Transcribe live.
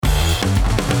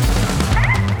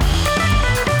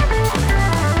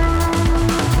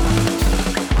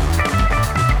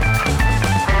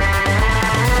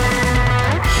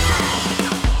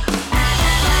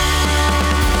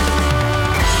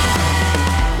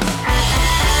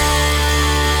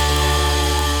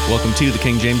Welcome to the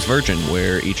King James Virgin,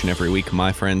 where each and every week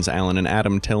my friends Alan and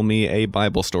Adam tell me a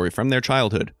Bible story from their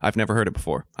childhood. I've never heard it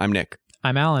before. I'm Nick.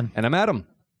 I'm Alan. And I'm Adam.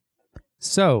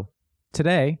 So,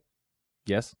 today,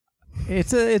 Yes.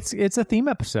 it's a theme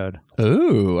episode.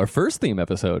 Ooh, our first theme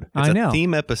episode. It's I know. a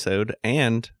theme episode,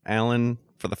 and Alan,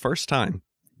 for the first time,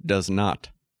 does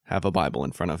not have a Bible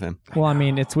in front of him. Well, I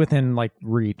mean, it's within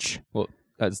reach. Well,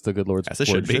 as the good Lord's As it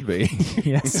word should be.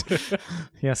 Yes.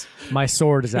 Yes. My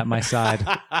sword is at my side.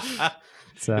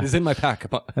 It is in my pack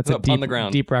That's a on the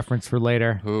ground. deep reference for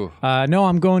later. Ooh. No,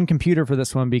 I'm going computer for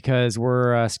this one because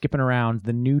we're skipping around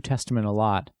the New Testament a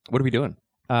lot. What are we doing?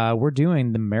 We're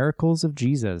doing the miracles of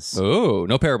Jesus. Oh,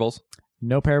 no parables.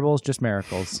 No parables, just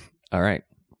miracles. All right.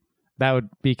 That would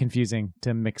be confusing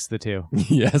to mix the two.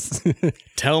 Yes.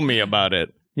 Tell me about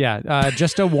it. Yeah,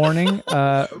 just a warning.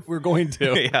 We're going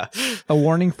to. Yeah. A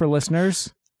warning for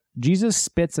listeners. Jesus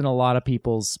spits in a lot of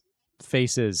people's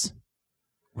faces.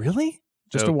 Really?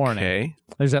 Just a warning. Okay.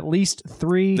 There's at least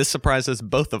 3. This surprises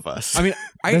both of us. I mean,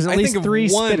 There's at I least think of 3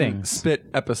 one spittings. spit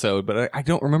episode, but I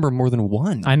don't remember more than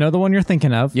one. I know the one you're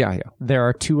thinking of. Yeah. There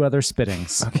are 2 other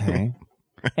spittings. Okay.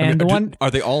 And the one,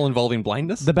 Are they all involving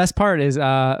blindness? the best part is,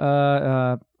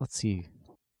 let's see.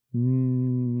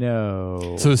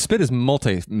 No. So the spit is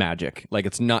multi-magic. Like,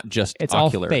 it's not just It's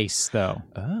ocular. all face, though.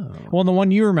 Oh. Well, the one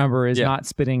you remember is Yeah. not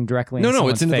spitting directly No, in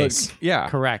someone's it's in face. the... Yeah.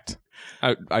 Correct.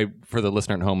 I for the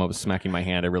listener at home, I was smacking my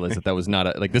hand. I realized that was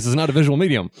not this is not a visual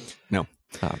medium. No.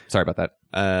 Sorry about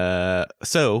that.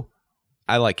 So,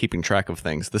 I like keeping track of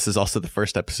things. This is also the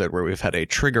first episode where we've had a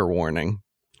trigger warning.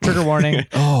 Trigger warning.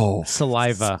 Oh,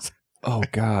 Saliva. oh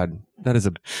God, that is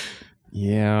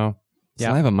yeah.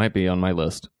 Saliva might be on my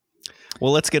list.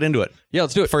 Well, let's get into it. Yeah,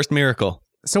 let's do it. First miracle.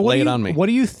 So what Lay do it you, on me. What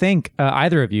do you think,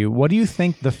 either of you, what do you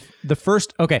think the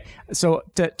first... Okay, so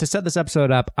to set this episode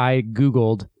up, I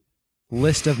Googled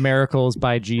list of miracles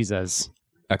by Jesus.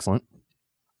 Excellent.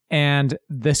 And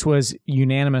this was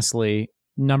unanimously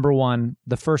number 1,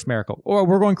 the first miracle. Or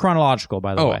we're going chronological,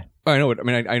 by the way. I know.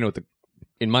 I know what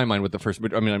in my mind what the first.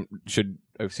 But I mean,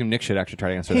 I assume Nick should actually try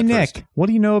to answer Hey, that Nick, first. what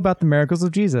do you know about the miracles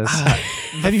of Jesus?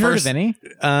 Have you heard of any?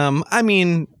 I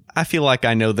mean, I feel like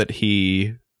I know that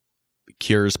he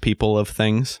cures people of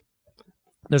things.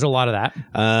 There's a lot of that.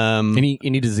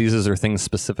 Any diseases or things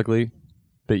specifically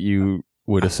that you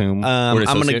would assume? I'm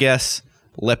going to guess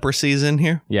leprosy's in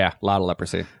here. Yeah, a lot of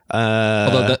leprosy.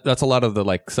 Although that's a lot of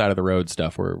the side of the road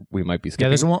stuff where we might be skipping. Yeah,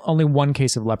 there's only one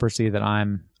case of leprosy that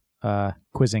I'm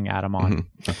quizzing Adam on.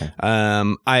 Okay.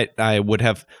 I would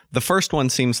have, the first one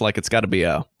seems like it's got to be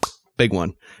a big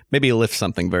one. Maybe you lift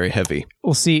something very heavy.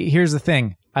 Well, see, here's the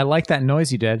thing. I like that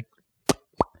noise you did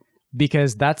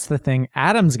because that's the thing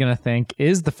Adam's going to think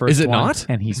is the first Is it one. not?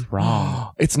 And he's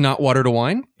wrong. It's not water to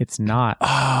wine? It's not.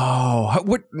 Oh,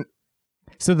 what?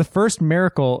 So the first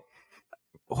miracle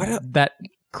that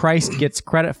Christ gets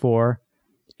credit for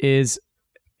is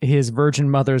his virgin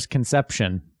mother's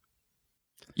conception.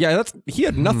 Yeah, he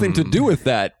had nothing to do with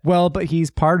that. Well, but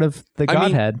he's part of the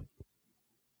Godhead.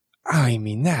 I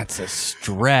mean, that's a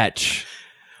stretch.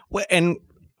 Well, and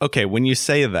okay, when you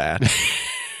say that,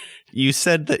 you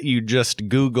said that you just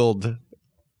Googled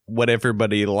what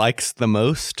everybody likes the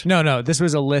most. No. This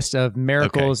was a list of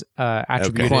miracles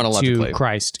attributed Chronologically. to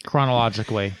Christ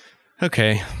chronologically.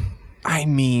 Okay. I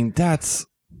mean, that's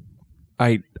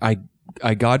I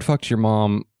God fucked your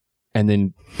mom and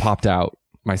then popped out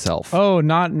myself. Oh,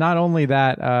 not only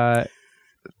that.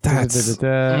 That's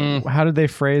How did they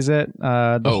phrase it?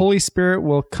 The Holy Spirit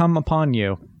will come upon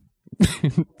you.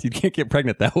 you can't get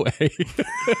pregnant that way.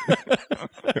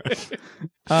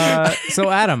 So,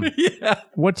 Adam, Yeah.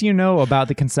 what do you know about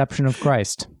the conception of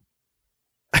Christ?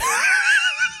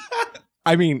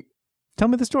 I mean, Tell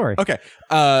me the story. okay.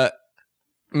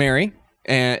 Mary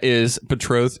is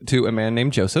betrothed to a man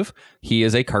named Joseph. He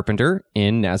is a carpenter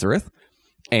in Nazareth,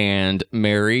 and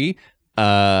Mary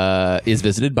is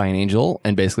visited by an angel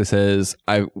and basically says,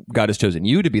 God has chosen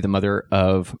you to be the mother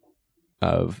of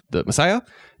the Messiah.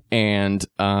 And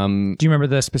Do you remember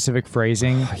the specific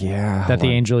phrasing yeah, that the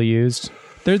angel used?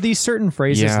 There are these certain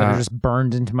phrases that Yeah. are just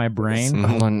burned into my brain.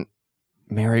 hold on,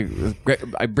 Mary,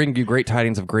 I bring you great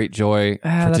tidings of great joy for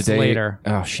that's today. later.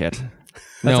 Oh shit,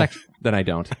 That's no, act- then I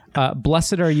don't.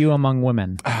 Blessed are you among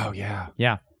women. Oh yeah.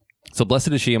 Yeah. So blessed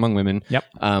is she among women. Yep.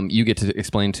 You get to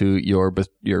explain to your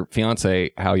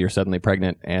fiance how you're suddenly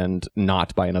pregnant and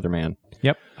not by another man.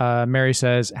 Yep. Mary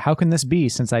says, "How can this be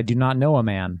since I do not know a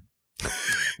man?"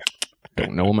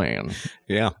 Don't know a man.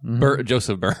 Yeah.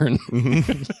 Joseph Byrne.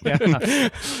 Yeah.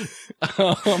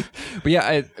 But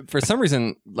yeah, for some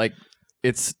reason, like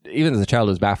it's even as a child,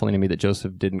 it was baffling to me that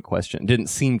Joseph didn't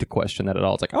seem to question that at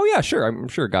all. It's like, oh yeah, sure, I'm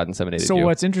sure God inseminated So you.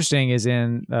 what's interesting is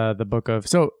in the book of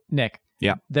Nick.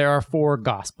 Yeah. There are 4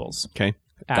 gospels. Okay.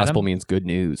 Adam, Gospel means good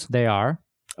news. they are.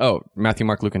 Oh, Matthew,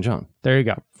 Mark, Luke, and John. There you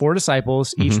go. 4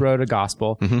 disciples, each wrote a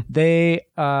gospel. They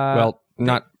Well,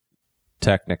 not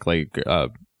technically.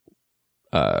 What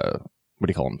do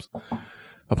you call them?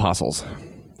 Apostles.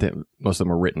 Most of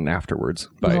them are written afterwards.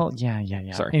 well, yeah.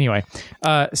 Sorry. Anyway,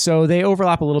 so they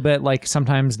overlap a little bit. Like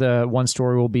sometimes the one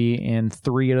story will be in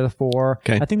 3 out of the 4.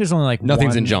 Okay. I think there's only like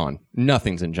Nothing's one. in John.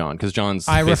 Nothing's in John because John's.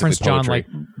 I basically referenced John poetry. like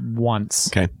once.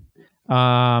 Okay.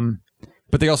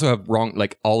 But they also have wrong.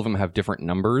 Like all of them have different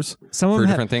numbers Some of for them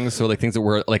different things. So like things that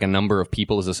were like a number of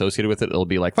people is associated with it. It'll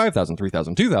be like 5,000,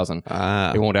 3,000, 2,000.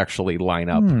 It won't actually line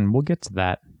up. We'll get to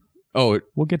that. Oh,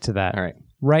 We'll get to that. all right.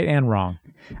 Right and wrong.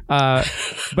 But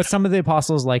some of the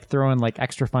apostles like throw in like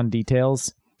extra fun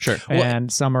details. Sure.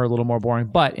 And some are a little more boring.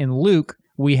 But in Luke,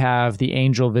 we have the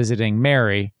angel visiting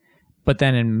Mary. But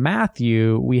then in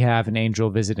Matthew, we have an angel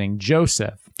visiting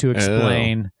Joseph to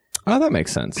explain. Oh, that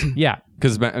makes sense. Yeah.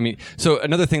 Because I mean, so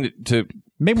another thing to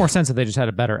Made more sense if they just had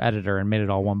a better editor and made it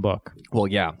all one book. well,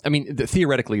 yeah. I mean,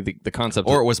 theoretically, the concept.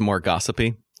 Or it was more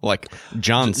gossipy. Like,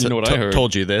 John You know what I heard?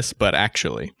 told you this, but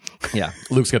actually. Yeah,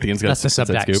 Luke's got the inside That's the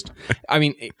subtext. scoop. I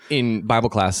mean, in Bible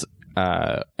class,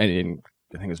 and in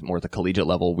I think it was more at the collegiate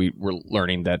level, we were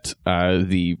learning that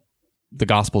the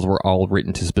Gospels were all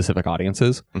written to specific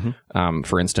audiences.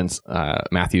 For instance,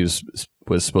 Matthew's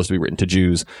was supposed to be written to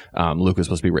Jews. Luke was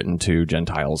supposed to be written to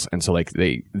Gentiles, and so like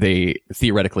they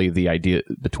theoretically the idea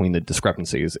between the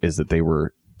discrepancies is that they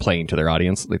were playing to their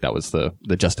audience. Like that was the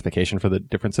justification for the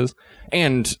differences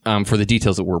and for the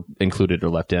details that were included or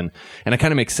left in. And it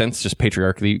kind of makes sense just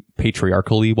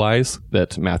patriarchally wise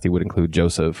that Matthew would include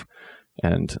Joseph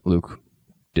and Luke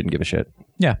didn't give a shit.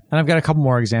 Yeah. And I've got a couple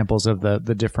more examples of the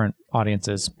different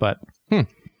audiences, but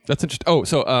That's interesting. Oh,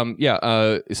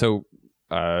 so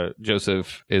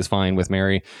Joseph is fine with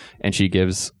Mary and she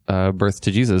gives birth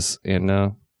to Jesus in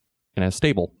a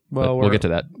stable. well, But we'll get to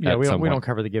that. Yeah, at we some don't point.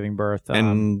 cover the giving birth.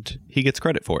 And he gets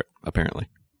credit for it, apparently.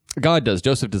 God does.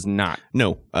 Joseph does not.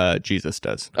 No, Jesus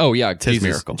does. Oh yeah, It's his Jesus,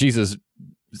 miracle. Jesus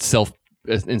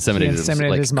self-inseminated He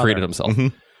inseminated his mother. created himself.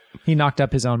 He knocked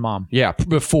up his own mom. Yeah,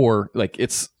 before like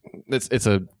it's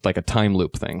a like a time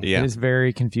loop thing. Yeah. It is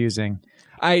very confusing.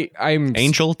 I'm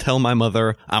Angel, tell my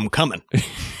mother I'm coming.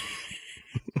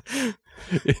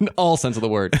 in all sense of the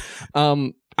word.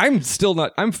 I'm still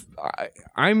not.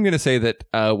 I'm gonna say that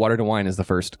water to wine is the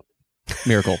first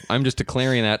miracle. I'm just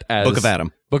declaring that as Book of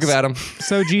Adam. Book of Adam.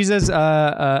 So Jesus'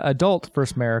 adult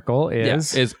first miracle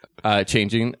is is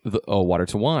changing the water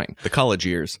to wine. The college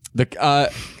years. The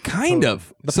kind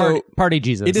of the party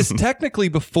Jesus. It is technically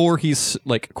before he's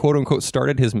like quote unquote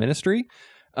started his ministry.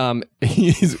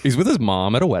 He's with his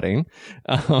mom at a wedding,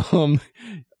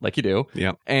 like you do.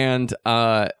 Yeah. And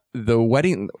the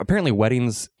wedding, apparently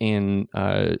weddings in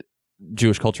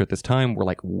Jewish culture at this time were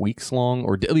like weeks long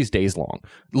or at least days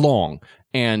long.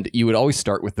 And you would always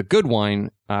start with the good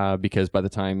wine because by the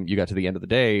time you got to the end of the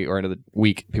day or end of the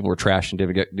week, people were trashed and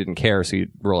didn't care. So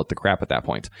you'd roll at the crap at that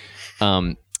point.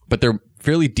 But they're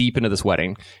fairly deep into this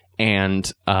wedding. And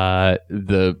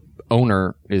the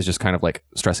owner is just kind of like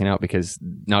stressing out because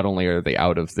not only are they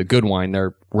out of the good wine,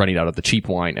 they're running out of the cheap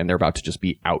wine and they're about to just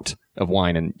be out of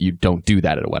wine. And you don't do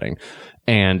that at a wedding.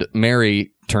 And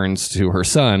Mary turns to her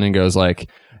son and goes like,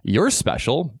 "You're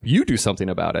special. You do something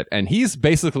about it." And he's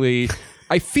basically,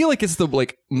 I feel like it's the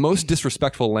like most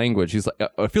disrespectful language. He's like,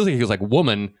 it feels like he was like,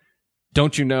 "Woman,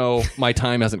 don't you know my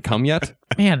time hasn't come yet?"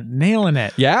 Man, nailing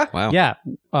it. Yeah. Wow. Yeah.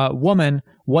 Woman,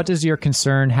 what does your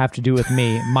concern have to do with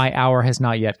me? My hour has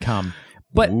not yet come.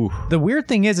 But the weird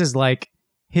thing is like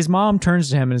his mom turns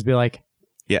to him and is be like,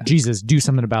 Yeah. Jesus, do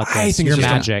something about this. I think You're it's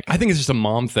just magic. I think it's just a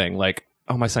mom thing. Like,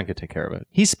 oh, my son could take care of it.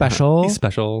 He's special. He's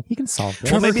special. He can solve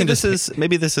this. Well, Trevor maybe can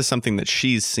this is something that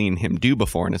she's seen him do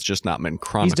before, and it's just not been He's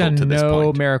chronicled done to this no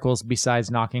point. miracles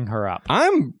besides knocking her up.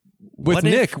 I'm with What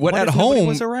if- Nick. what At if nobody home,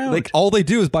 was around? like all they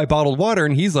do is buy bottled water,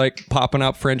 and he's like popping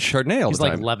out French Chardonnay all He's the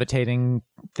like time. levitating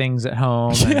things at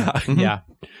home. Yeah. Yeah.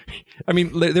 I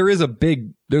mean, there's a by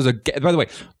the way,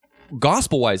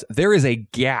 gospel wise, there is a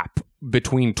gap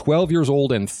between 12 years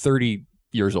old and 30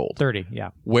 years old 30. Yeah.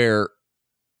 where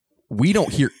we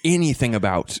don't hear anything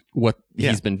about what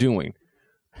he's been doing.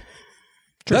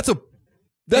 That's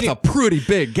a pretty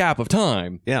big gap of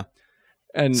time. Yeah.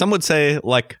 And Some would say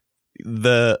like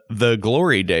the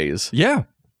glory days. yeah.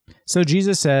 So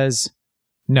Jesus says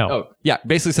no. Oh, yeah.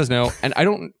 Basically says no. And I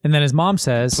don't, And then his mom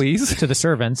says please. to the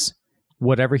servants,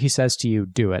 whatever he says to you,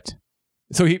 do it.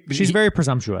 So She's very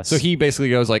presumptuous. So he basically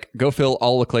goes like, go fill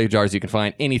all the clay jars you can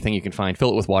find, anything you can find, fill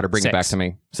it with water, bring it back to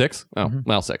me. 6? Oh,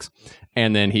 well, 6.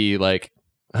 And then he like,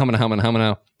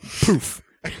 humana, poof.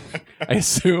 I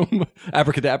assume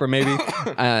abracadabra maybe.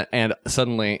 And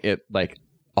suddenly it like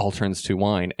all turns to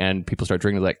wine and people start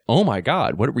drinking like, oh my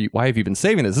God, why have you been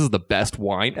saving this? This is the best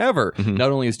wine ever.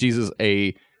 Not only is Jesus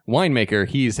a winemaker,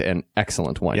 he's an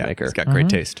excellent winemaker. He's got great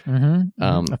taste.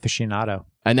 Aficionado.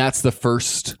 And that's the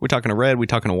first. We talking a red? We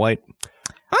talking a white?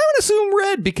 I would assume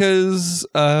red because,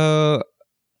 yeah,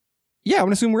 I'm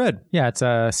gonna assume red. Yeah, it's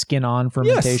a skin-on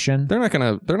fermentation. Yes. They're not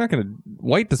gonna.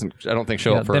 White doesn't. I don't think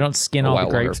show up for. They don't skin all the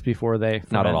grapes longer. before they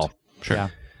ferment. Not at all. Sure.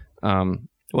 Yeah.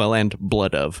 Well, and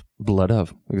blood of.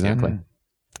 Exactly.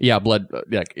 Yeah, blood.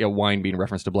 Wine being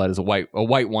referenced to blood is a white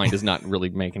wine does not really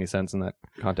make any sense in that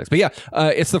context. But yeah,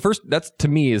 it's the first. That's to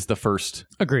me is the first.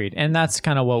 Agreed, and that's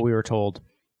kind of what we were told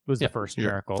was the first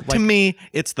miracle. To me,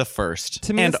 it's the first.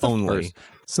 To me, and it's the only. first.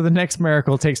 So the next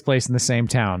miracle takes place in the same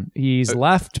town. He's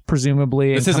left,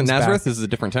 presumably. This and isn't comes Nazareth. back. This is a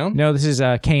different town. No, this is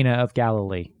Cana of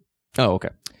Galilee. Oh, okay.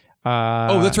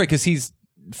 That's right. Because he's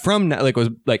from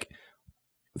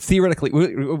theoretically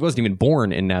he wasn't even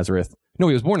born in Nazareth. No,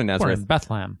 he was born in Born Nazareth. in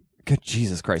Bethlehem. Good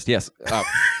Jesus Christ! Yes.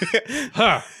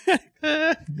 Yeah,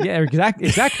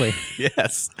 exactly.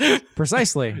 Yes.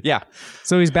 Precisely. Yeah.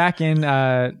 So he's back in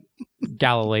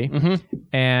Galilee,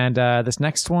 and this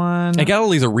next one. And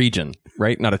Galilee's a region,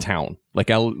 right? Not a town. Like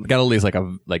Galilee is like.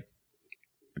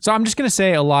 So I'm just gonna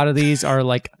say a lot of these are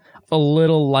like a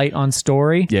little light on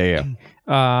story. Yeah.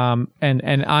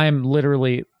 And I'm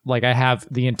literally like I have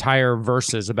the entire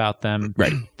verses about them.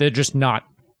 Right. They're just not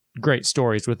great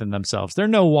stories within themselves. They're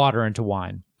no water into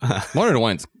wine. Water to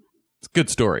wine's it's a good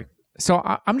story. So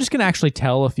I'm just gonna actually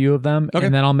tell a few of them, Okay.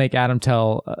 and then I'll make Adam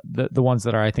tell the ones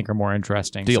that I think are more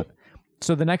interesting. Deal.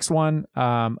 So the next one,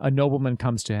 a nobleman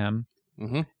comes to him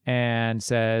and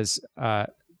says,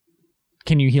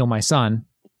 "Can you heal my son?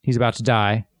 He's about to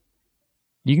die.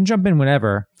 You can jump in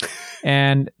whenever."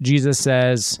 And Jesus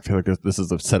says, I feel like this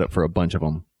is a setup for a bunch of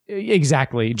them.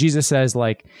 exactly. Jesus says,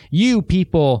 like, you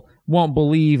people won't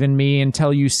believe in me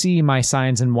until you see my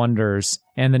signs and wonders.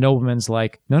 And the nobleman's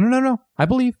like, no. I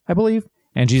believe.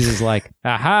 And Jesus is like,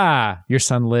 aha, your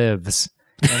son lives.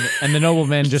 And the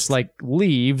nobleman just like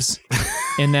leaves.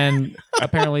 And then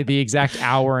apparently the exact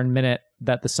hour and minute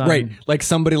that the son... Right. Like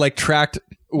somebody like tracked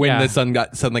when Yeah. the sun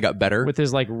suddenly got better. with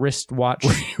his like wristwatch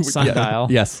sundial.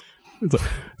 Yes.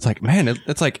 It's like, man,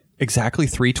 it's like exactly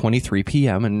 3:23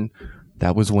 p.m. and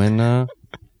that was when my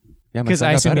Because son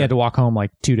I got assume he better. had to walk home like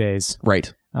 2 days.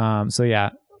 Right. So yeah,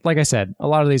 like I said, a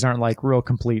lot of these aren't like real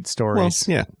complete stories.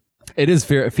 Yeah. It is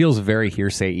very, it feels very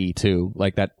hearsay-y too.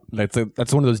 Like that's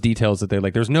one of those details that they're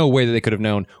like, there's no way that they could have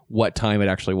known what time it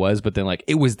actually was, but then like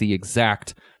it was the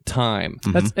exact time.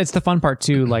 It's the fun part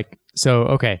too. Like, so,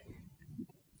 okay.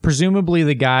 Presumably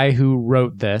the guy who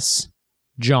wrote this,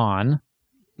 John,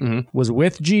 was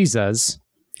with Jesus.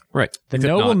 Right. The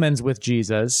Except not. nobleman's with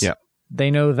Jesus. Yeah.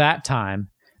 They know that time.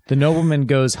 The nobleman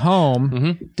goes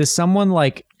home. Does someone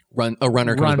like A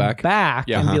runner comes run back.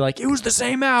 and be like, it was the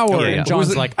same hour? Yeah, yeah. And Who John's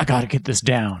was it? like, I got to get this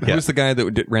down. Who was the guy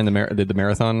that did the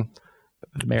marathon?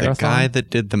 Marathon? The guy that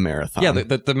did the marathon. Yeah,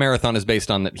 the marathon is based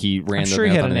on that he ran I'm the sure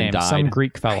he had marathon a name. and died. Some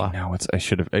Greek fella. No, I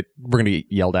should have. We're gonna get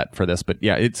yelled at for this, but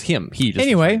yeah, it's him. He just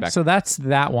Anyway, back. so that's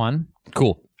that one.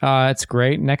 Cool. It's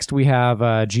great. Next, we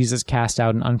have Jesus cast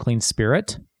out an unclean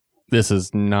spirit. This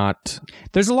is not.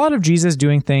 There's a lot of Jesus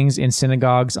doing things in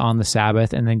synagogues on the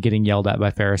Sabbath and then getting yelled at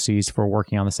by Pharisees for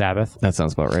working on the Sabbath. That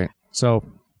sounds about right. So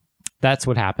that's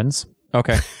what happens.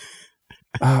 Okay.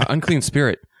 Unclean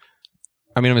spirit.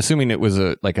 I mean, I'm assuming it was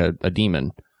a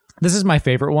demon. This is my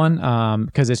favorite one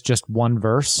because it's just one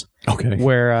verse. Okay.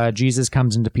 Where Jesus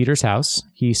comes into Peter's house.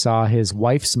 He saw his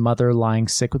wife's mother lying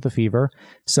sick with a fever,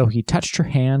 so he touched her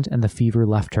hand and the fever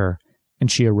left her, and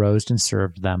she arose and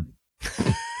served them.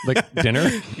 Like dinner?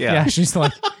 Yeah, she's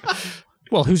like,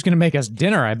 well, who's going to make us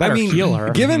dinner? I better heal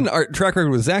her. Given our track record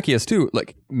with Zacchaeus too,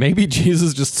 like maybe Jesus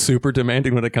is just super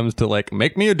demanding when it comes to like,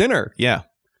 make me a dinner. Yeah.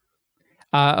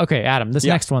 Okay, Adam, this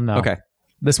next one though. Okay.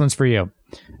 This one's for you.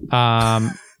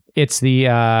 It's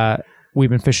the we've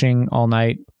been fishing all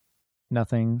night.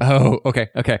 Nothing. Oh, okay.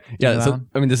 Yeah. that So one?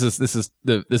 I mean, this is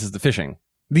the fishing,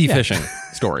 fishing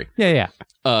story. Yeah.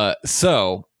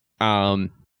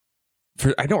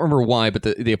 I don't remember why, but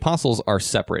the apostles are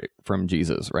separate from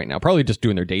Jesus right now. Probably just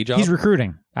doing their day job. He's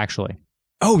recruiting, actually.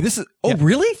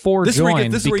 Really? Four This is where he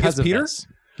joined gets because of Peter? this.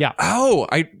 Yeah. Oh,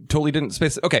 I totally didn't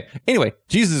space it. Okay. Anyway,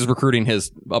 Jesus is recruiting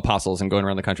his apostles and going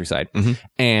around the countryside.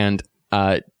 And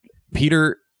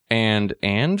Peter and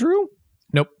Andrew?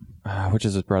 Nope. Which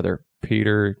is his brother?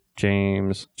 Peter.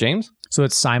 James. So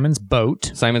it's Simon's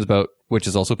boat. Simon's boat, which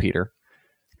is also Peter.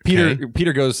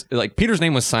 Peter goes, like, Peter's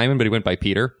name was Simon, but he went by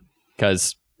Peter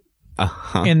because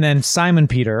And then Simon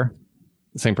Peter.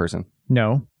 same person.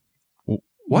 No.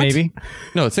 What? Maybe.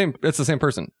 No, it's the same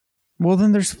person. Well,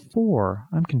 then there's 4.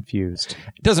 I'm confused.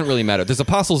 It doesn't really matter. There's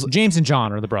apostles. James and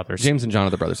John are the brothers. James and John are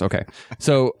the brothers. Okay.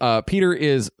 So Peter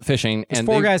is fishing. There's and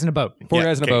 4 guys in a boat. Four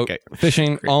guys in a boat,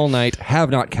 fishing all night, have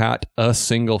not caught a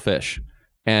single fish.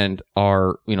 And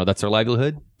are, that's their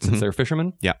livelihood since they're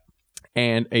fishermen. Yeah.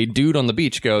 And a dude on the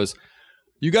beach goes,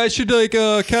 "You guys should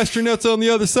cast your nets on the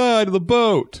other side of the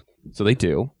boat." So they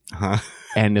do.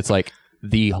 And it's like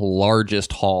the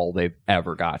largest haul they've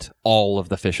ever got. All of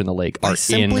the fish in the lake are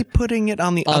simply putting it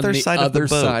on the other side of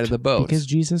the boat. Because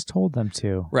Jesus told them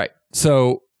to. Right.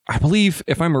 So I believe,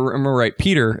 if I remember right,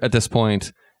 Peter at this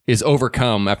point is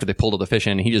overcome after they pulled all the fish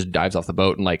in. And he just dives off the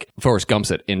boat and like Forrest Gumps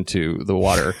it into the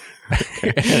water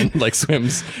and like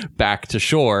swims back to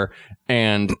shore.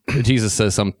 And Jesus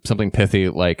says something pithy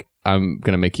like, "I'm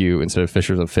going to make you, instead of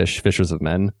fishers of fish, fishers of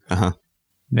men."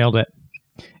 Nailed it.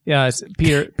 Yeah,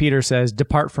 Peter says,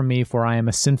 "Depart from me, for I am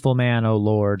a sinful man, O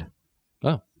Lord."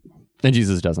 Oh. And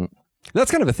Jesus doesn't.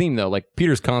 That's kind of a theme, though. Like,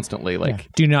 Peter's constantly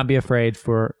like... "Do not be afraid,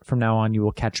 for from now on you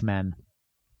will catch men."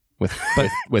 With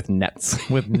nets.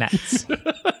 With nets.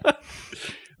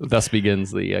 Thus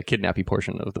begins the kidnappy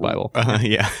portion of the Bible.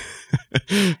 Yeah.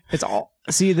 It's all...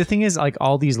 See, the thing is, like,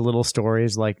 all these little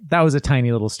stories, like, that was a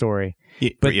tiny little story.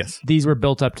 But yes, these were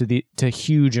built up to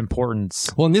huge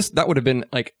importance. Well, and that would have been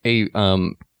like a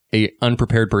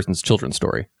unprepared person's children's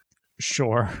story.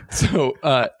 Sure. So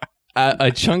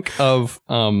a chunk of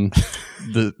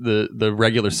the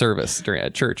regular service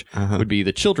at church would be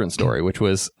the children's story, which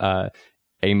was a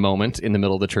moment in the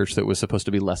middle of the church that was supposed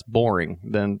to be less boring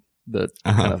than the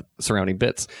kind of surrounding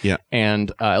bits. Yeah.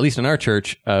 And at least in our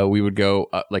church, we would go,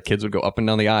 like, kids would go up and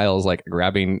down the aisles, like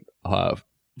grabbing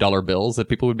dollar bills that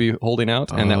people would be holding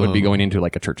out, and that would be going into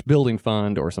like a church building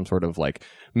fund or some sort of like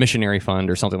missionary fund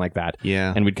or something like that.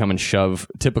 Yeah. And we'd come and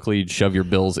typically shove your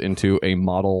bills into a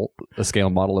scale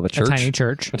model of a church.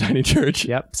 A tiny church.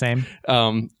 Yep, same.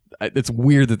 It's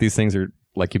weird that these things are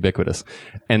like ubiquitous.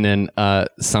 And then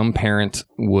some parent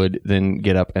would then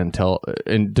get up and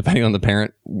and depending on the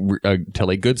parent,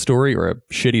 tell a good story or a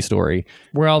shitty story.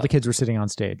 Where all the kids were sitting on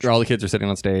stage. Where all the kids are sitting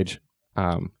on stage.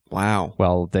 Wow.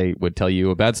 Well, they would tell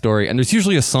you a bad story, and there's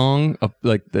usually a song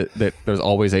like that. There's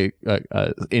always a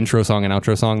intro song and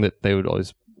outro song that they would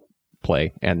always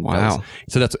play. And wow.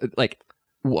 So that's like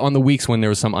on the weeks when there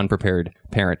was some unprepared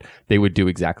parent, they would do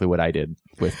exactly what I did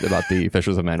about the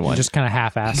Fishers of Men one. Just kind of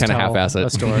half-ass it. A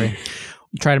story.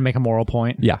 Try to make a moral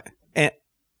point. Yeah.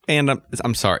 And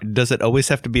I'm sorry, does it always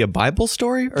have to be a Bible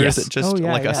story, or yes. is it just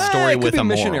a story with a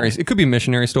moral? It could be a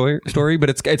missionary story, but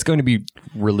it's going to be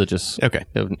religious. Okay.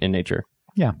 In nature.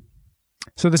 Yeah.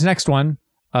 So this next one,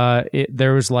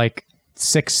 there was like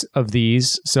 6 of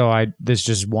these. So there's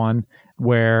just one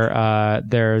where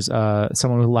there's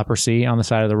someone with leprosy on the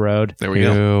side of the road. There we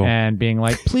go. And being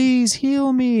like, "Please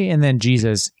heal me," and then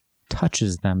Jesus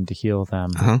touches them to heal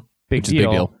them. Big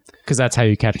deal. Because that's how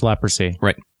you catch leprosy.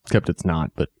 Right. Except it's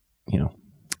not, but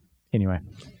Anyway,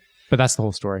 but that's the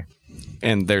whole story.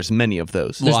 And there's many of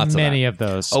those. There's many of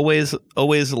those.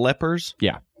 Always lepers.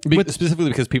 Yeah. Specifically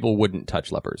because people wouldn't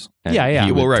touch lepers.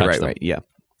 Yeah. Well, right. Yeah.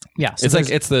 Yeah. So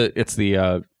it's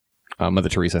the Mother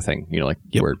Teresa thing,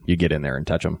 where you get in there and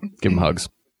touch them, give them hugs.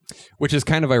 Which is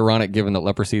kind of ironic given that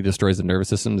leprosy destroys the nervous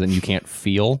systems and you can't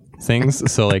feel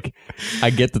things. So like, I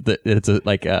get that it's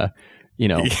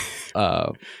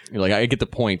I get the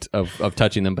point of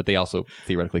touching them, but they also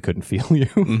theoretically couldn't feel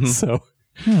you. So,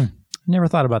 never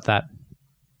thought about that.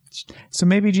 So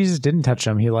maybe Jesus didn't touch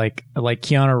them. He like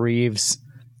Keanu Reeves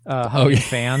hugging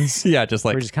fans. Yeah, just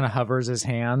like where he just kind of hovers his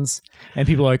hands, and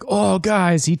people are like, "Oh,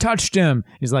 guys, he touched him."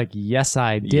 He's like, "Yes,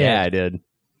 I did. Yeah, I did."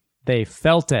 They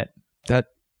felt it.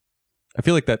 I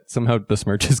feel like that somehow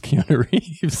besmirches Keanu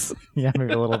Reeves. Yeah,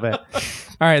 maybe a little bit.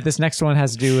 All right, this next one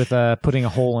has to do with putting a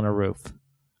hole in a roof.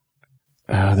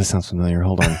 Oh, this sounds familiar.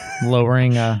 Hold on.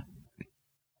 Lowering.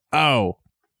 Oh.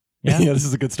 Yeah? Yeah, this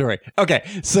is a good story. Okay,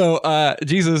 so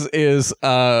Jesus is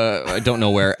I don't know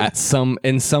where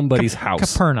in somebody's house.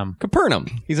 Capernaum.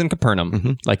 He's in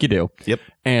Capernaum, like you do. Yep.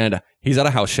 And he's at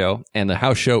a house show, and the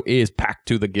house show is packed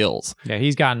to the gills. Yeah,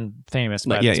 he's gotten famous.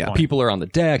 By this point. People are on the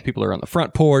deck. People are on the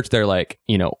front porch. They're like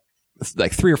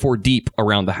 3 or 4 deep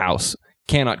around the house.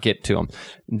 Cannot get to him.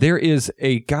 There is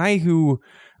a guy who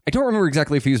I don't remember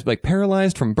exactly if he's like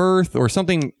paralyzed from birth or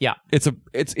something. Yeah, he's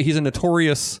a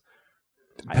notorious.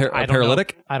 I don't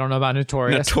paralytic? I don't know about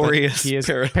notorious. Notorious. He is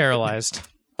paralyzed.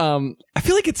 I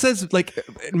feel like it says, like,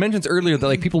 it mentions earlier that,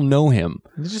 like, people know him.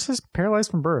 It just says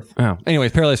paralyzed from birth. Oh,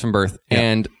 anyways, paralyzed from birth. Yeah.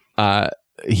 And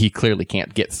he clearly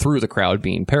can't get through the crowd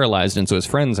being paralyzed. And so his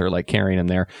friends are, like, carrying him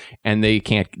there. And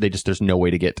there's no way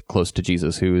to get close to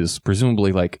Jesus, who is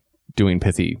presumably, like, doing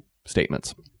pithy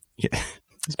statements. Yeah.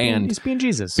 He's being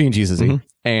Jesus. Being Jesus-y. Mm-hmm.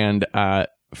 And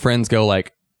friends go,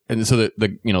 like, and so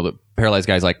the paralyzed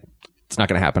guy's like, it's not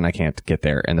going to happen. I can't get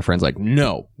there. And the friend's like,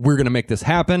 no, we're going to make this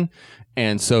happen.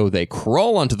 And so they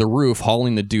crawl onto the roof,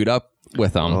 hauling the dude up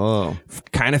with them. Oh.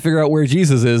 Kind of figure out where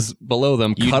Jesus is below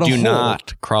them. You do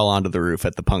not crawl onto the roof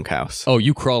at the punk house. Oh,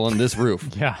 you crawl on this roof.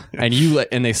 Yeah. And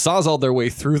they sawzalled their way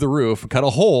through the roof, cut a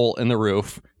hole in the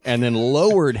roof, and then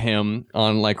lowered him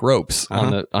on like ropes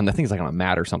on the things like on a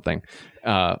mat or something.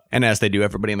 And as they do,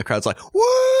 everybody in the crowd's like,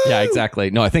 whoa! Yeah,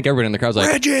 exactly. No, I think everybody in the crowd's like,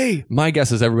 Reggie! My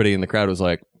guess is everybody in the crowd was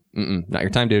like, not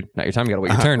your time, dude. Not your time. You gotta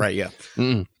wait your turn. Right, yeah.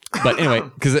 But anyway,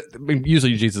 because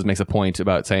usually Jesus makes a point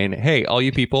about saying, hey, all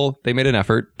you people, they made an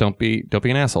effort. Don't be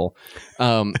an asshole.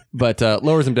 But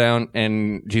lowers him down,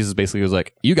 and Jesus basically was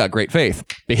like, you got great faith.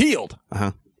 Be healed.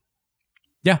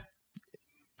 Yeah.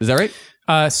 Is that right?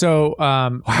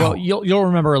 Wow. Well, you'll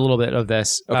remember a little bit of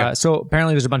this. Okay. So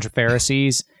apparently there's a bunch of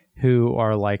Pharisees who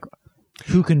are like,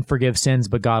 who can forgive sins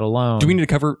but God alone? Do we need to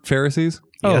cover Pharisees?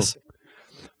 Oh. Yes.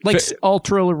 Like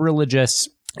ultra religious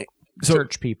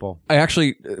church people.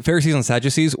 Pharisees and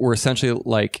Sadducees were essentially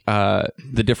like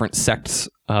the different sects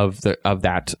of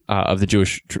the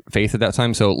Jewish faith at that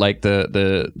time. So like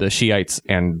the Shiites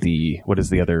and what is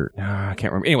the other? I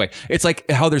can't remember. Anyway, it's like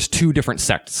how there's two different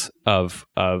sects of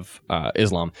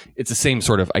Islam. It's the same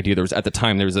sort of idea. There was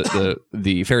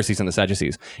the Pharisees and the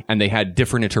Sadducees, and they had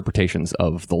different interpretations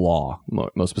of the law,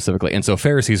 most specifically. And so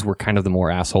Pharisees were kind of the more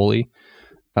assholey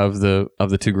of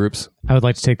the two groups. I would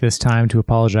like to take this time to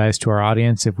apologize to our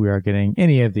audience if we are getting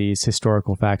any of these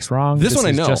historical facts wrong. This one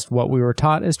I know. Just what we were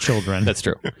taught as children. That's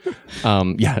true.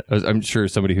 Yeah, I'm sure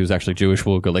somebody who's actually Jewish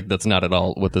will go like, that's not at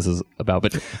all what this is about.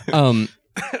 But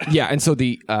yeah, and so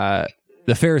the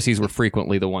Pharisees were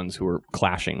frequently the ones who were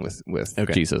clashing with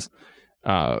Jesus.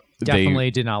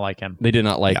 Definitely did not like him. They did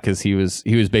not like because he was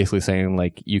basically saying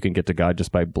like you can get to God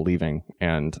just by believing,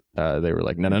 and they were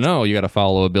like no, you got to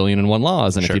follow 1,000,001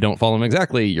 laws, and if you don't follow them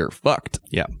exactly, you're fucked.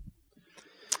 Yeah.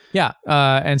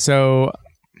 And so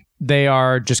they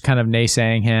are just kind of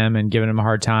naysaying him and giving him a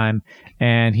hard time,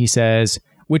 and he says,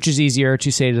 which is easier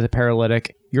to say to the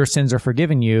paralytic, your sins are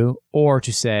forgiven you, or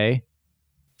to say,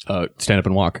 stand up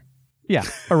and walk. Yeah,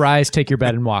 arise, take your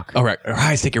bed and walk. All right,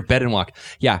 arise, take your bed and walk.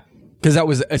 Yeah. Because that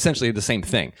was essentially the same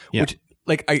thing. Yeah. Which,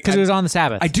 like, because it was on the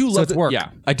Sabbath. I do love work.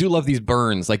 Yeah, I do love these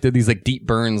burns. Like, they're these like deep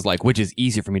burns. Like, which is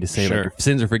easier for me to say, like, your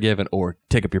sins are forgiven, or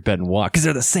take up your bed and walk, because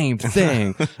they're the same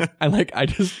thing. And like,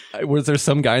 was there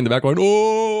some guy in the back going,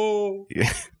 oh,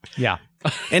 yeah.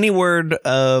 Any word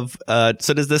of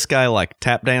so does this guy like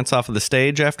tap dance off of the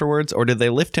stage afterwards, or did they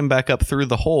lift him back up through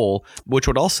the hole, which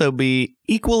would also be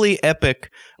equally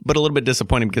epic but a little bit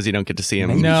disappointing because you don't get to see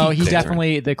him? No, he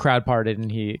definitely, the crowd parted, and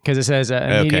because it says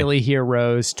immediately he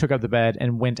arose, took up the bed,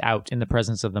 and went out in the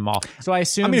presence of them all. So I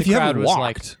assume the crowd was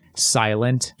like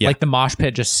silent, like the mosh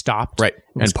pit just stopped, right,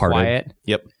 and parted. Quiet.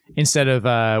 Yep. Instead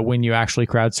of when you actually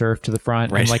crowd surf to the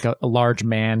front, and like a large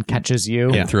man catches you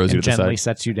and throws you to gently the side.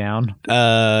 Sets you down.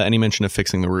 Any mention of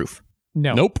fixing the roof?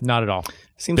 No. Nope. Not at all.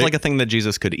 Seems like a thing that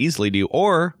Jesus could easily do,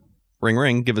 or ring,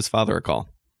 ring, give his father a call.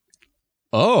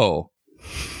 Oh.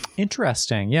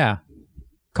 Interesting. Yeah.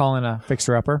 Calling a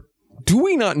fixer-upper. Do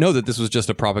we not know that this was just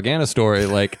a propaganda story?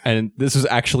 Like, and this was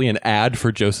actually an ad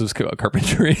for Joseph's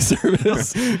carpentry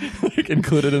service, like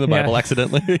included in the Bible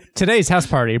accidentally. Today's house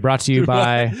party brought to you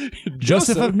by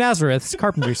Joseph of Nazareth's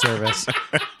carpentry service.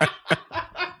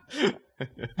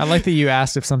 I like that you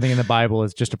asked if something in the Bible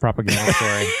is just a propaganda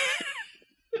story.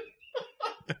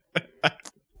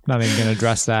 Not even going to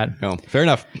address that. No, fair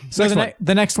enough. So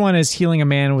the next one is healing a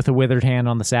man with a withered hand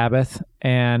on the Sabbath,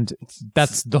 and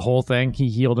that's the whole thing. He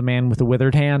healed a man with a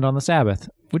withered hand on the Sabbath,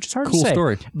 which is hard to say. Cool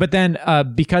story. But then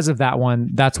because of that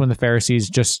one, that's when the Pharisees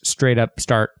just straight up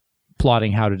start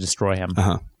plotting how to destroy him.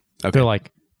 Okay. They're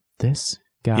like, this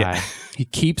guy. He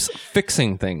keeps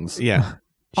fixing things. Yeah.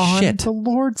 On the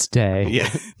Lord's Day. Yeah.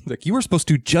 Like, you were supposed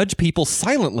to judge people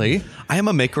silently. I am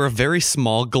a maker of very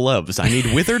small gloves. I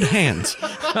need withered hands.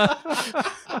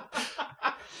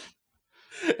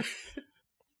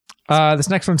 This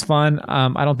next one's fun.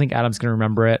 I don't think Adam's going to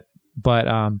remember it,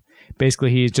 but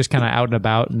basically he's just kind of out and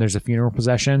about, and there's a funeral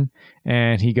procession,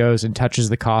 and he goes and touches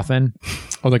the coffin.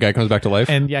 Oh, the guy comes back to life?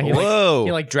 And yeah, he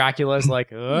like Dracula's like,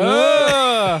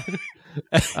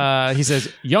 he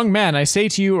says, young man, I say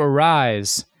to you,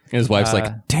 arise. And his wife's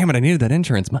like, damn it, I needed that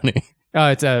insurance money.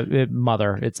 It's a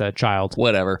mother. It's a child.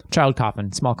 Whatever. Child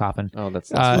coffin. Small coffin. Oh, that's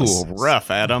Ooh,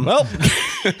 rough, Adam. well,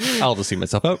 I'll just see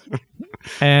myself out.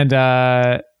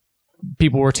 And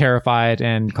people were terrified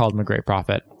and called him a great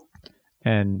prophet.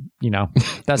 And,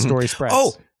 that story spreads.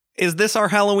 Oh, is this our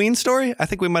Halloween story? I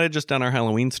think we might have just done our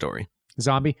Halloween story.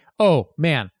 Zombie? Oh,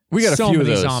 man. We got so a few of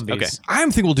many those. zombies. Okay. I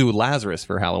think we'll do Lazarus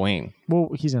for Halloween. Well,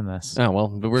 he's in this. Oh, well,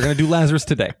 we're going to do Lazarus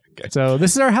today. So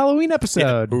this is our Halloween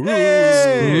episode.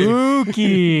 Hey!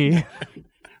 Spooky.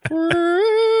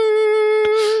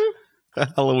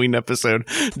 Halloween episode.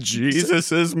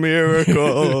 Jesus'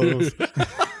 miracles.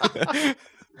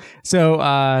 So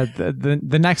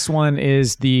the next one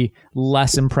is the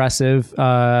less impressive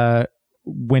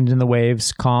wind and the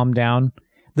waves calm down.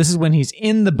 This is when he's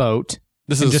in the boat.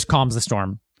 This and is just calms the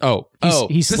storm.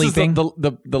 He's sleeping. This is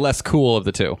the less cool of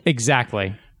the two.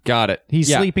 Exactly. Got it.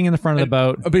 He's sleeping in the front of the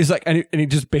boat. But he's like, and he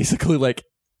just basically like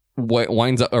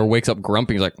winds up or wakes up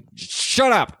grumpy. He's like,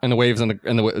 "Shut up!" And the waves and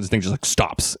the thing just like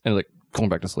stops and like going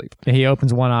back to sleep. He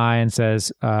opens one eye and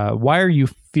says, "Why are you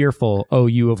fearful, O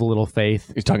you of little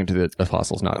faith?" He's talking to the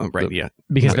apostles, not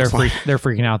because they're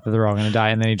freaking out that they're all going to die,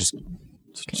 and then he just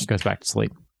goes back to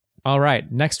sleep. All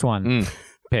right, next one,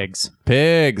 pigs.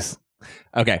 Pigs.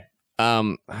 Okay.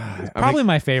 Probably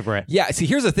my favorite. Yeah. See,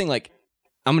 here's the thing. Like,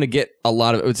 I'm gonna get a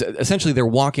lot of. It's essentially they're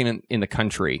walking in the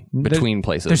country between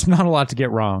places. There's not a lot to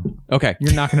get wrong. Okay.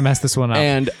 You're not going to mess this one up.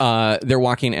 And they're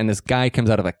walking, and this guy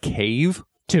comes out of a cave.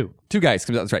 Two guys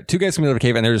comes out. That's right. Two guys come out of a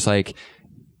cave, and they're just like.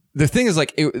 The thing is,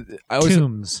 like,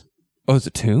 tombs. Oh, is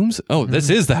it tombs? Oh,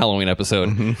 this is the Halloween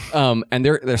episode. And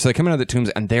they're so they come out of the tombs,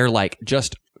 and they're like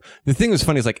just. The thing that's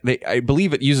funny is like I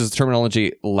believe it uses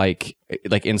terminology like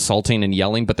insulting and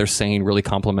yelling, but they're saying really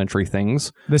complimentary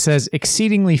things. This says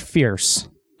exceedingly fierce.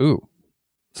 Ooh.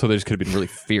 So they just could have been really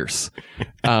fierce.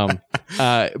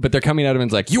 But they're coming at him and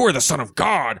it's like, "You are the Son of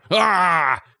God."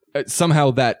 Ah!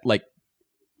 Somehow that like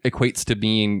equates to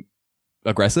being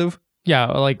aggressive. Yeah,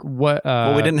 like what?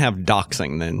 Well, we didn't have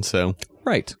doxing then, so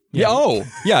right. Yeah. Oh,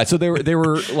 yeah. So they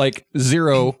were like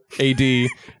 0 AD.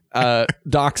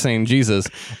 Doxing Jesus,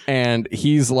 and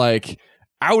he's like,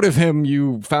 "Out of him,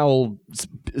 you foul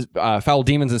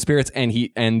demons and spirits!"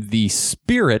 And the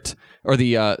spirit or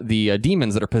the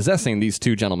demons that are possessing these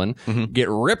two gentlemen get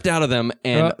ripped out of them.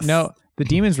 And no, the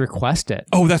demons request it.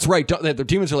 Oh, that's right. The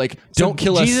demons are like, "Don't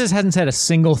kill us." Jesus hasn't said a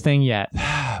single thing yet.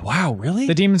 Wow, really?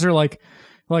 The demons are like,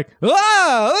 and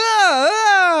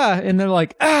they're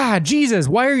like, Jesus,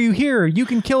 why are you here? You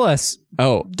can kill us.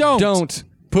 Oh, don't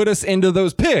put us into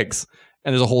those pigs.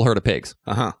 And there's a whole herd of pigs.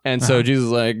 And so Jesus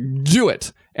is like, "Do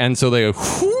it." And so they go,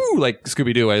 whoo, like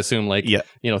Scooby-Doo, I assume, like,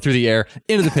 through the air,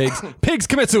 into the pigs. Pigs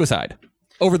commit suicide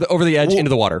over the edge into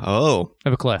the water. Oh.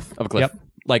 Of a cliff. Yep.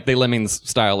 Like they Lemmings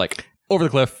style, like over the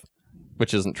cliff,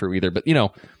 which isn't true either. But,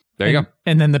 there you go.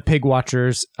 And then the pig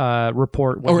watchers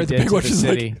report what he did to the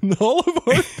city. Like, all of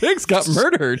our pigs got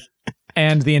murdered.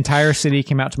 And the entire city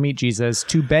came out to meet Jesus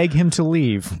to beg him to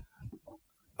leave.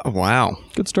 Oh, wow.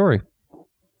 Good story.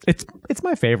 It's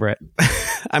my favorite.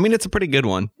 I mean, it's a pretty good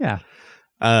one. Yeah.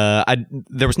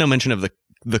 There was no mention of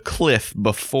the cliff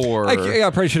before. I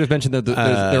probably should have mentioned that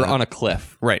they're on a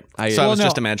cliff. Right. I was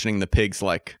just imagining the pigs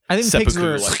like. I think the pigs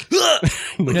were like.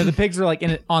 the pigs were like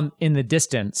in the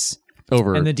distance.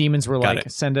 Over. And the demons were like,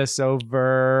 "Send us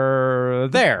over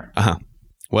there."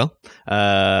 Well,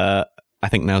 I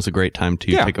think now's a great time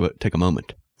to take a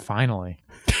moment. Finally.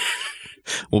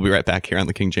 We'll be right back here on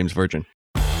the King James Virgin.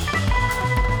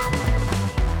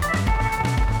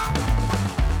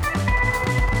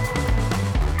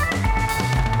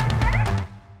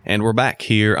 And we're back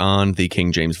here on the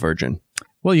King James Virgin.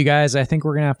 Well, you guys, I think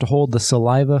we're going to have to hold the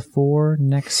saliva for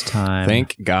next time.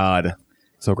 Thank God.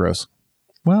 So gross.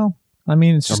 Well, I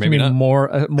mean, it's just going to be not.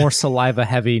 more saliva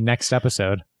heavy next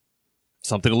episode.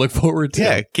 Something to look forward to.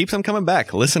 Yeah, keeps them coming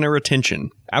back. Listener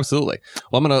retention. Absolutely.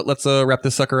 Well, let's wrap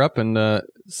this sucker up and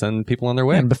send people on their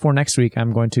way. And before next week,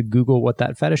 I'm going to Google what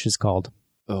that fetish is called.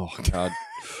 Oh, God.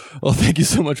 Well, thank you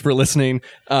so much for listening.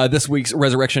 This week's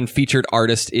Resurrection featured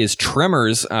artist is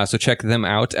Tremors, so check them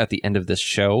out at the end of this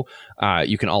show.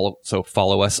 You can also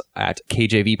follow us at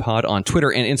KJV Pod on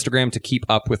Twitter and Instagram to keep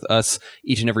up with us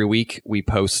each and every week. We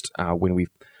post when we've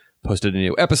posted a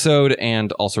new episode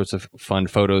and all sorts of fun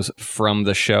photos from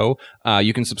the show.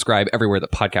 You can subscribe everywhere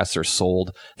that podcasts are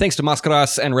sold. Thanks to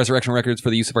Mascaras and Resurrection Records for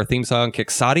the use of our theme song,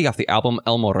 Kixari, off the album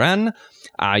El Moran.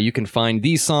 You can find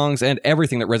these songs and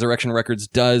everything that Resurrection Records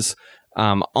does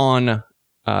on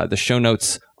the show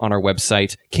notes on our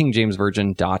website,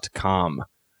 kingjamesvirgin.com.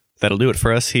 That'll do it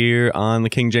for us here on the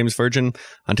King James Virgin.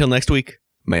 Until next week,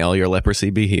 may all your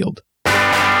leprosy be healed.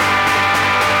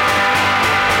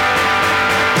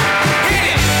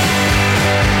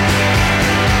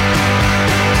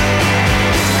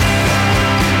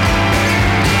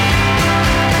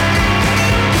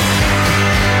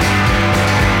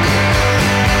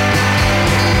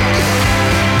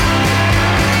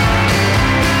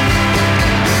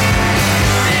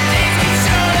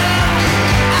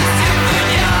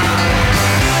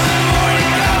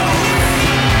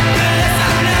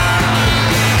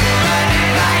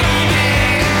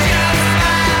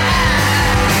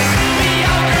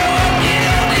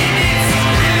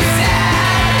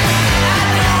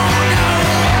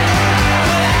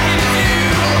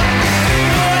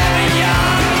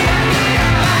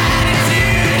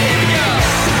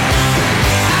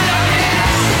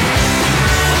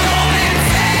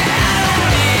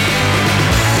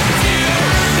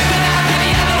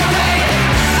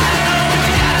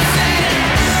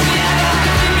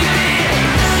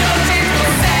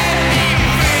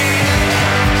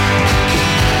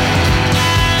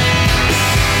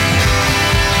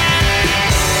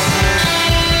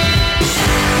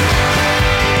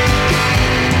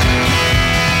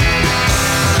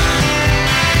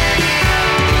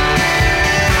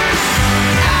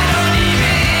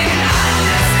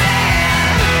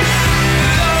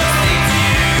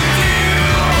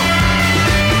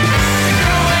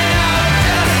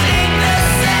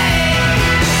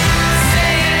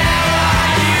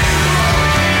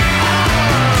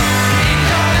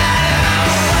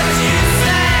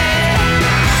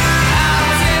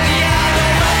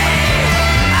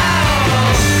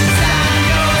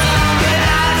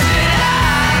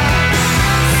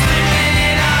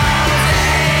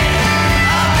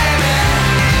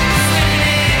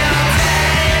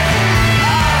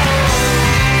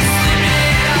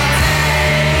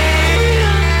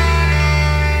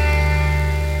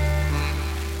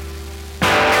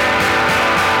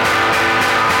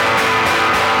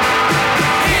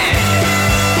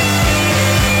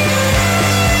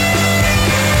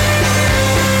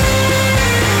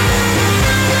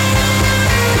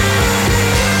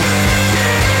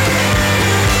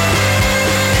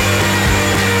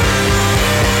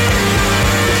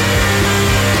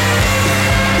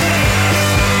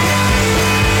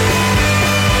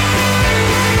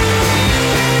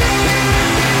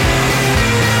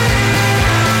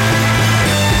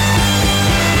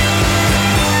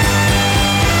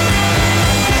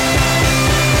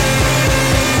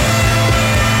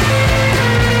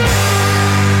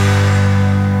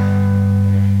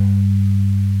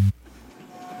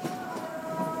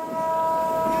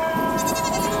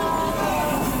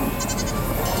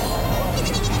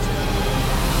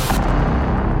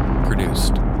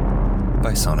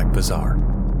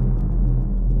 bizarre.